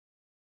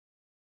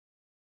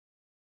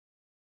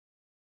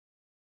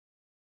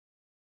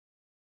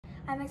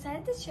I'm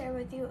excited to share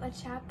with you a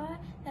chatbot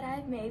that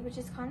I've made, which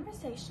is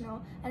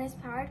conversational and is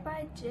powered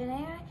by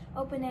GenAI,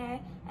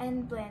 OpenAI,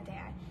 and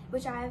BlandAI,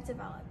 which I have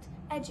developed,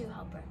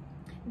 EduHelper.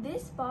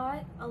 This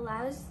bot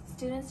allows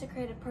students to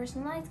create a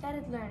personalized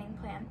guided learning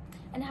plan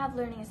and have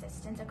learning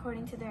assistants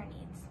according to their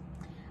needs.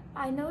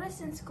 I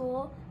noticed in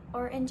school,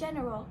 or in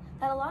general,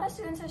 that a lot of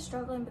students are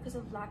struggling because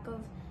of lack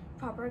of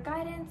proper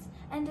guidance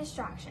and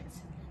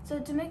distractions. So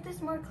to make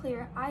this more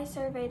clear, I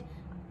surveyed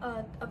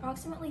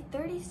approximately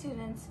 30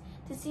 students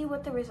to see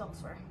what the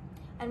results were.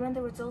 And when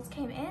the results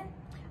came in,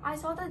 I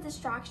saw that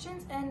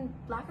distractions and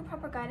lack of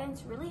proper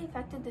guidance really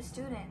affected the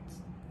students.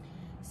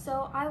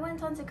 So I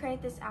went on to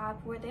create this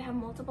app where they have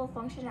multiple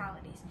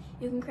functionalities.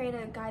 You can create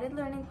a guided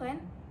learning plan,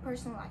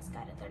 personalized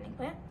guided learning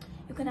plan.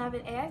 You can have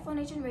an AI phone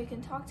agent where you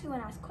can talk to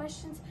and ask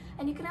questions,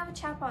 and you can have a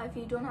chatbot if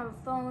you don't have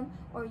a phone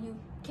or you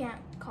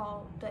can't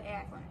call the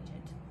AI phone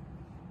agent.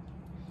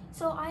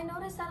 So I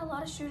noticed that a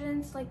lot of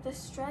students like the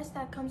stress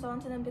that comes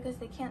onto them because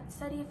they can't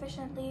study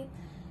efficiently.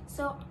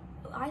 So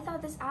I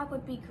thought this app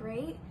would be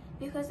great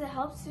because it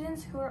helps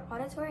students who are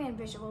auditory and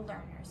visual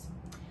learners.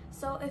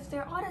 So if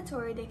they're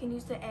auditory, they can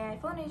use the AI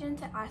phone agent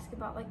to ask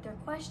about like their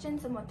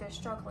questions and what they're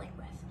struggling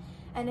with.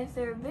 And if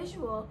they're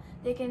visual,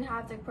 they can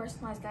have their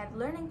personalized guided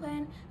learning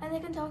plan and they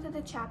can talk to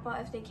the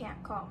chatbot if they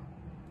can't call.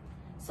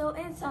 So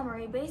in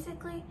summary,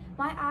 basically,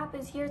 my app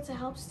is here to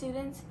help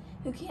students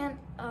who can't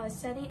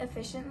study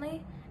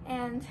efficiently,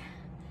 and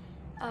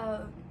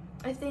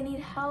if they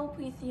need help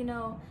with,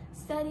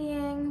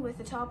 studying with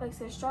the topics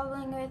they're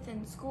struggling with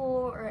in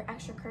school or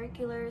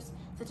extracurriculars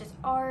such as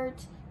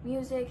art,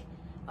 music,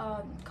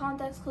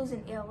 context clues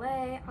in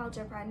ELA,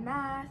 algebra and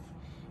math.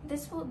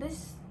 This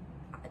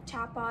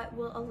chatbot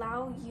will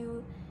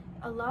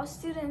allow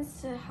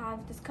students to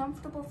have this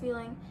comfortable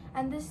feeling,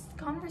 and this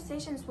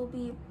conversations will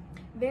be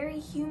very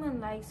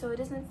human-like, so it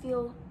doesn't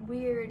feel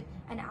weird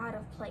and out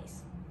of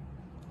place.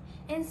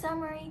 In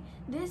summary,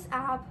 this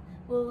app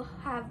will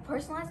have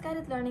personalized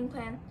guided learning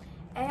plan,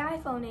 AI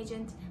phone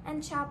agent,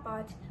 and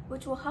chatbot,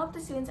 which will help the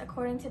students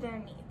according to their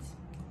needs.